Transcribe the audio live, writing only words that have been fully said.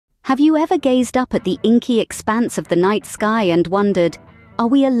Have you ever gazed up at the inky expanse of the night sky and wondered, are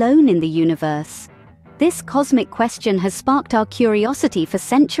we alone in the universe? This cosmic question has sparked our curiosity for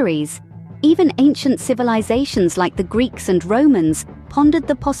centuries. Even ancient civilizations like the Greeks and Romans pondered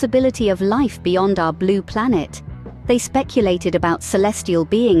the possibility of life beyond our blue planet. They speculated about celestial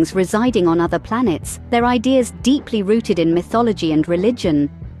beings residing on other planets, their ideas deeply rooted in mythology and religion.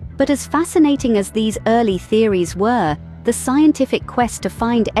 But as fascinating as these early theories were, the scientific quest to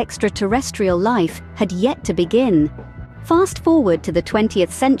find extraterrestrial life had yet to begin. Fast forward to the 20th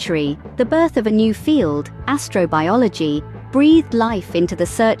century, the birth of a new field, astrobiology, breathed life into the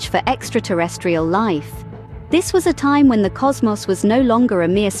search for extraterrestrial life. This was a time when the cosmos was no longer a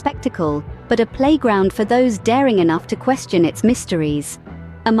mere spectacle, but a playground for those daring enough to question its mysteries.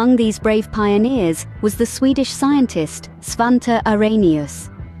 Among these brave pioneers was the Swedish scientist Svante Arrhenius.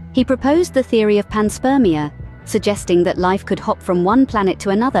 He proposed the theory of panspermia, suggesting that life could hop from one planet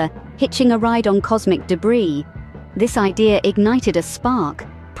to another, hitching a ride on cosmic debris. This idea ignited a spark,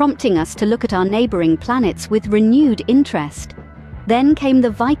 prompting us to look at our neighboring planets with renewed interest. Then came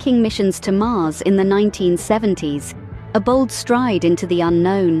the Viking missions to Mars in the 1970s, a bold stride into the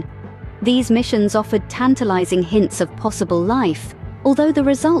unknown. These missions offered tantalizing hints of possible life, although the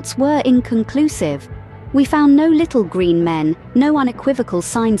results were inconclusive. We found no little green men, no unequivocal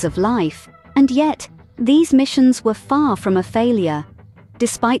signs of life, and yet, these missions were far from a failure.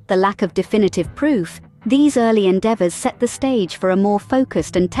 Despite the lack of definitive proof, these early endeavors set the stage for a more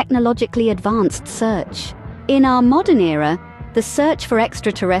focused and technologically advanced search. In our modern era, the search for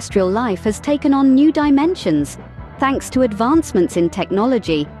extraterrestrial life has taken on new dimensions, thanks to advancements in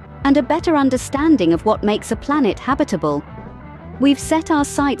technology and a better understanding of what makes a planet habitable. We've set our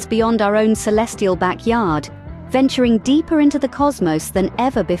sights beyond our own celestial backyard, venturing deeper into the cosmos than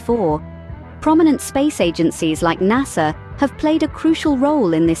ever before. Prominent space agencies like NASA have played a crucial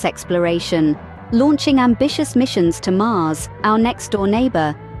role in this exploration, launching ambitious missions to Mars, our next-door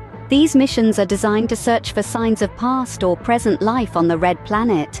neighbor. These missions are designed to search for signs of past or present life on the red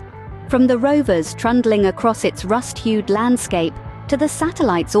planet. From the rovers trundling across its rust-hued landscape to the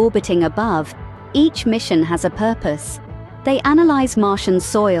satellites orbiting above, each mission has a purpose. They analyze Martian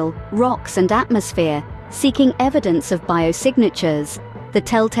soil, rocks, and atmosphere, seeking evidence of biosignatures, the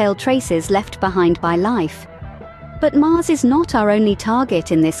telltale traces left behind by life. But Mars is not our only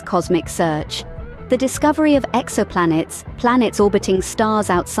target in this cosmic search. The discovery of exoplanets, planets orbiting stars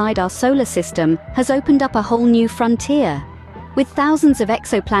outside our solar system, has opened up a whole new frontier. With thousands of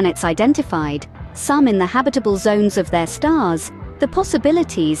exoplanets identified, some in the habitable zones of their stars, the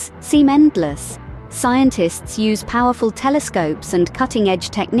possibilities seem endless. Scientists use powerful telescopes and cutting-edge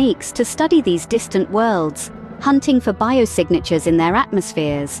techniques to study these distant worlds, hunting for biosignatures in their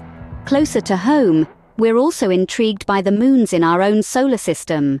atmospheres. Closer to home, we're also intrigued by the moons in our own solar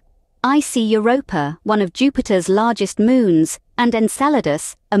system. Icy Europa, one of Jupiter's largest moons, and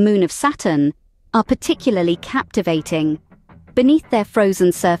Enceladus, a moon of Saturn, are particularly captivating. Beneath their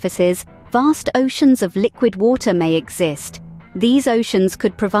frozen surfaces, vast oceans of liquid water may exist. These oceans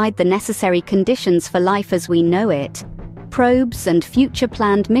could provide the necessary conditions for life as we know it. Probes and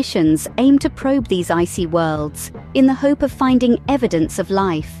future-planned missions aim to probe these icy worlds, in the hope of finding evidence of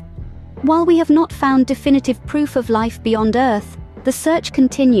life. While we have not found definitive proof of life beyond Earth, the search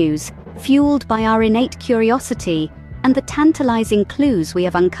continues, fueled by our innate curiosity and the tantalizing clues we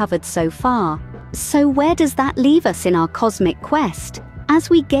have uncovered so far. So where does that leave us in our cosmic quest? As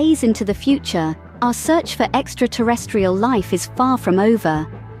we gaze into the future, our search for extraterrestrial life is far from over.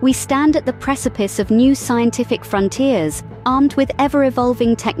 We stand at the precipice of new scientific frontiers, armed with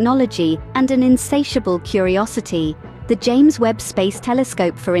ever-evolving technology and an insatiable curiosity. The James Webb Space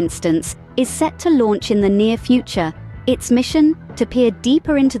Telescope, for instance, is set to launch in the near future. Its mission? To peer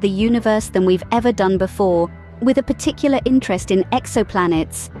deeper into the universe than we've ever done before, with a particular interest in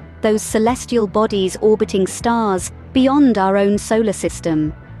exoplanets, those celestial bodies orbiting stars beyond our own solar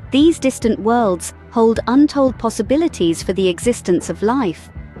system. These distant worlds hold untold possibilities for the existence of life.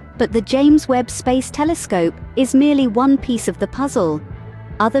 But the James Webb Space Telescope is merely one piece of the puzzle.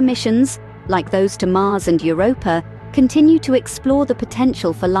 Other missions, like those to Mars and Europa, continue to explore the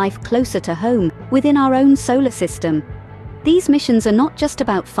potential for life closer to home, within our own solar system. These missions are not just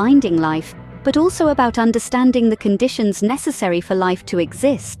about finding life, but also about understanding the conditions necessary for life to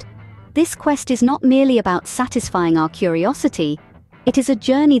exist. This quest is not merely about satisfying our curiosity. It is a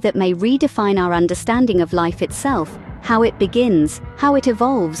journey that may redefine our understanding of life itself, how it begins, how it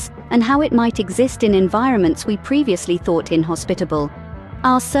evolves, and how it might exist in environments we previously thought inhospitable.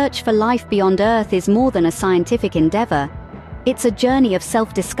 Our search for life beyond Earth is more than a scientific endeavor. It's a journey of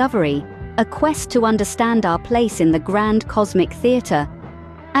self-discovery, a quest to understand our place in the grand cosmic theater.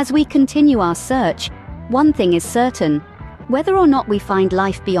 As we continue our search, one thing is certain: whether or not we find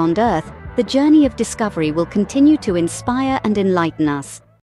life beyond Earth, the journey of discovery will continue to inspire and enlighten us.